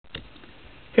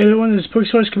The other one is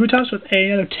Pokesuars Kabutops with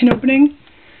another tin opening.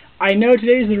 I know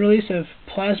today is the release of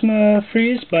Plasma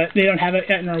Freeze, but they don't have it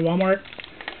yet in our Walmart.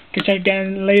 You can check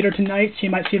again later tonight, so you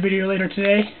might see a video later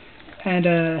today. And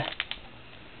if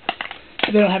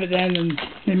they don't have it then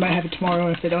they might have it tomorrow.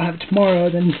 If they don't have it tomorrow,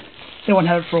 then they won't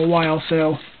have it for a while,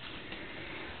 so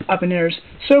up in airs.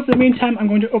 So for the meantime, I'm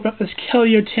going to open up this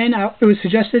keldeo tin. It was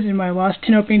suggested in my last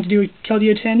tin opening to do a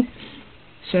keldeo tin,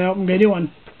 so I'm going to do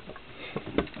one.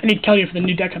 I need keldeo for the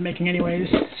new deck I'm making anyways,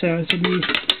 so this would be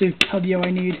the keldeo I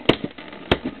need.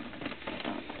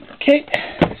 Okay,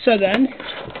 so then,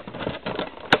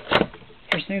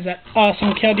 first thing is that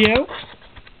awesome keldeo.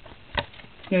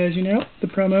 As you know, the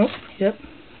promo, yep.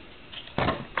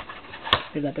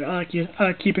 Leave that there. I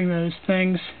like keeping those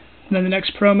things. And then the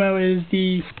next promo is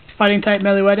the Fighting type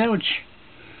Meluetta, which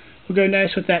will go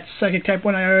nice with that Psychic type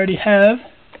one I already have.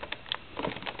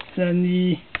 Then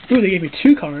the... Ooh, they gave me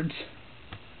 2 cards.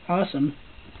 Awesome.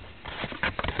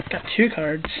 Got 2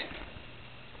 cards.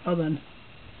 Well done.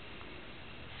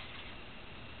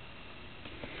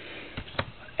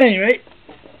 Anyway,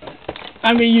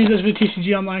 I'm going to use this with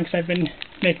TCG Online because I've been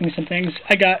making some things.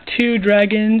 I got 2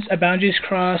 dragons, a Boundaries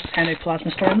Cross, and a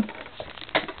Plasma Storm.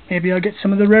 Maybe I'll get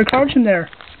some of the rare cards from there.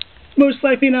 Most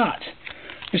likely not.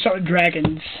 We start with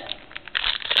dragons.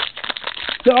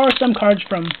 There are some cards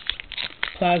from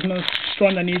Plasma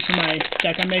Storm that I need for my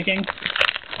deck I'm making.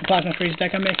 The Plasma Freeze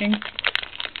deck I'm making.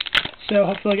 So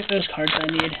hopefully I'll get those cards I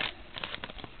need.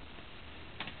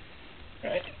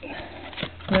 Right.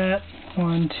 That.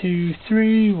 1, 2,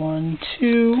 3, 1,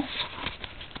 2.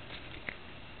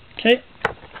 Okay.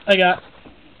 I got...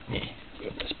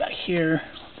 Move this back here.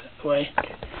 That way.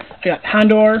 Okay. I got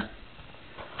Houndour,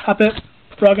 Hoppip,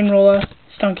 Roggenrola,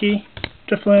 Stunky,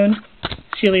 Drifloon,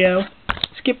 Celio,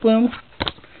 Skiploom,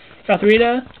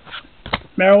 Gothorita,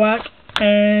 Marowak,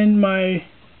 and my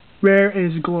rare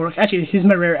is Galoric. Actually, he's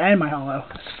my rare and my holo.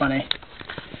 That's funny.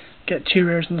 Get 2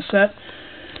 rares in the set.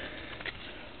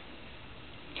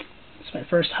 It's my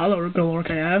first holo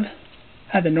Galoric I have. I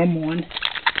have the normal one.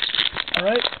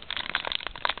 Alright.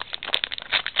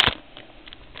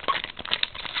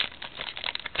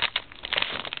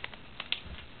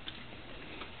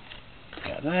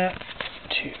 Got that.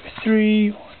 2,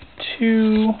 3, 1,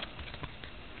 2.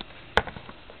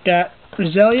 Got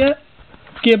Roselia,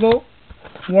 Gibble,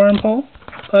 Wurmple,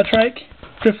 Buttrike,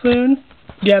 Drifloon,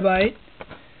 Gabite,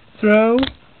 Throw,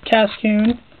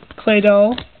 Cascoon,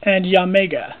 Claydol, and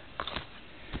Yamega.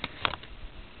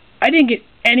 I didn't get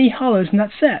any holos in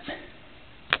that set.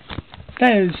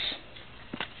 That is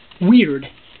weird.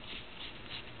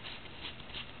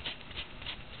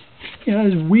 Yeah, that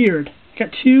is weird. Got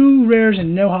 2 rares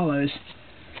and no holos.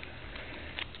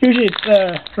 Usually it's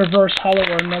a reverse holo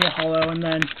or a normal holo and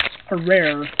then a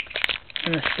rare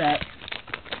in a set.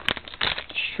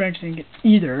 Strange didn't get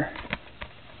either.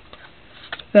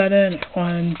 Put that in.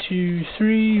 1, 2,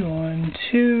 3, 1,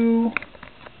 2.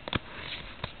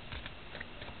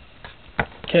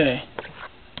 Okay.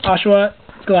 Oshawott,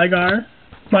 Gligar,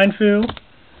 Mindfu,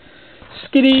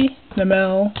 Skitty,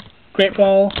 Namel, Great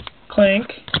Ball, Clank,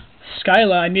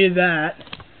 Skyla, I needed that.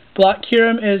 Block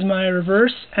Kyurem is my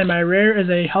reverse, and my rare is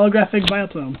a holographic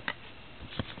Vileplume.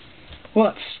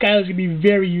 Well, Skyla's going to be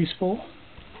very useful.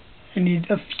 I need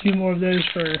a few more of those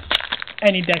for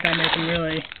any deck I'm making,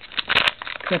 really.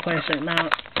 Because I play a certain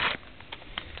amount.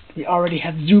 We already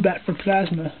have Zubat for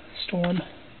Plasma Storm.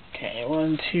 Okay,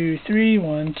 1, 2, 3,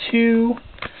 1, 2.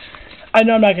 I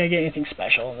know I'm not going to get anything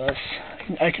special in this.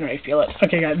 I can already feel it.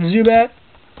 Okay, got Zubat,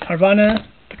 Carvanha,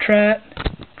 Patrat,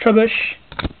 Trubbish,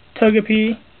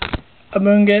 Togepi,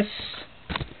 Amoonguss,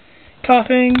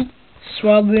 Coughing,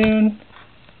 Swadloon,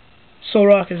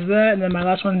 Solrock is that, and then my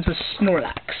last one is a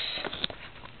Snorlax.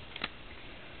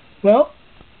 Well,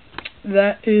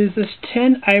 that is this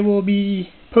tin. I will be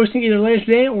posting either later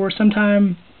today or some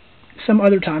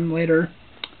other time later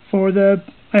for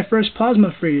my first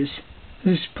Plasma Freeze.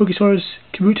 This is Pokesuars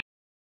Kabutops.